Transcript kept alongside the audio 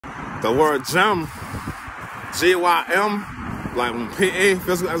The word gym, G-Y-M, like PE,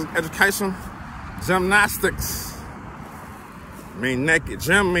 physical education, gymnastics, mean naked.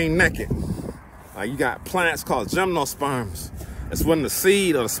 Gym mean naked. Like you got plants called gymnosperms. It's when the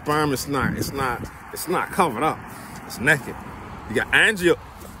seed or the sperm is not covered up. It's naked. You got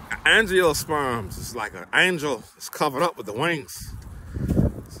angiosperms. It's like an angel. It's covered up with the wings.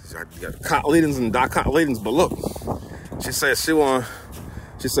 You got cotyledons and dicotyledons. But look, she said she want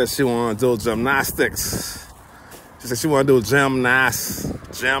to do gymnastics. She said she want to do gymnastics.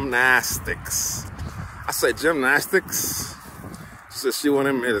 I said gymnastics. She said she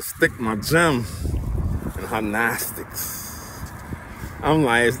wanted me to stick my gym in her nastics. I'm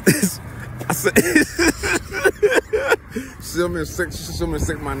like, I said, she want me to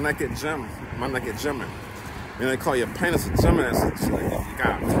stick my naked gym, gymming. You know, they call your penis a gymnast. You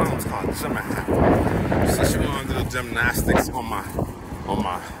got terms called gymming. She said she wanted to do gymnastics on my.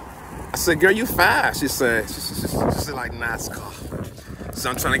 I said, girl, you fast. She said like NASCAR. So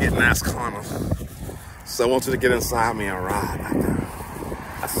I'm trying to get NASCAR on her. So I want you to get inside me and ride like that.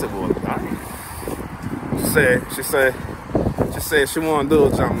 I said, well, all right. She said she want to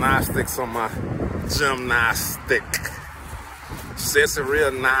do gymnastics on my gymnastic. She said it's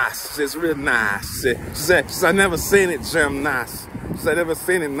real nice. She said it's real nice. She said I never seen it gymnast. She said I never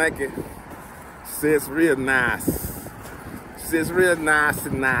seen it naked. She said it's real nice. She said it's real nice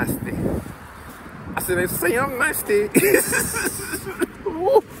and nasty. I said they say I'm nasty.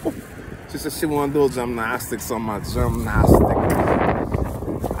 She said she want to do gymnastics on my gymnastic.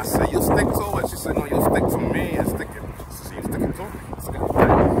 I said you stick to it. She said no, you stick to me and stick it. She you stick it to me.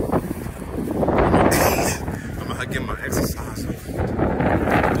 I'm gonna get my exercise.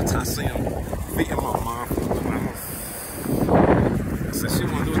 Potassium, feet in my mouth. I said she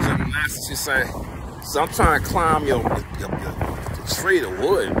want to do gymnastics. She said, so I'm trying to climb your tree, the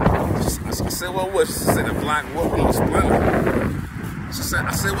wood. I said, what wood? She said the black wood with no splinter. I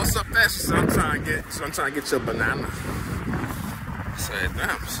said, what's up there? She said, I'm trying to get your banana. I said,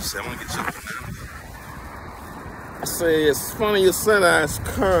 damn. She said, I want to get your banana. I said, it's funny you said that. It's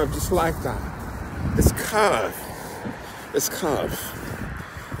curved just like that. It's curved. It's curved.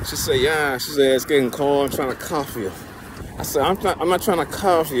 She said, yeah. She said, it's getting cold. I'm trying to cuff you. I said, I'm not trying to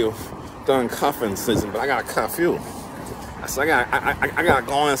cuff you during cuffing season, but I got to cuff you. I said, I got to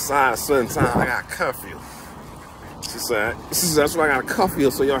go inside at a certain time. I got to cuff you. She said, that's why I got to cuff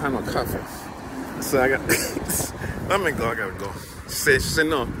you so you don't have no cuffing. I said, let me go. I got to go. She said,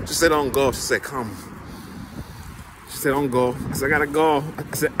 no. She said, don't go. She said, come. She said, don't go. I said, I got to go. I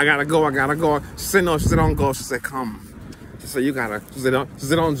said, I got to go. She said, no. She said, don't go. She said, come. She said, you got to. She said,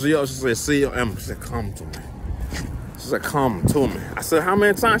 don't G-O. She said, C-O-M. She said, come to me. She said, come to me. I said, how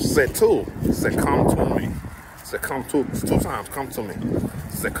many times? She said, 2. She said, come to me. She said, come to me. 2 times. Come to me.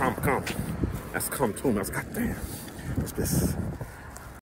 She said, come. That's come to me. I was like, God damn. What's this?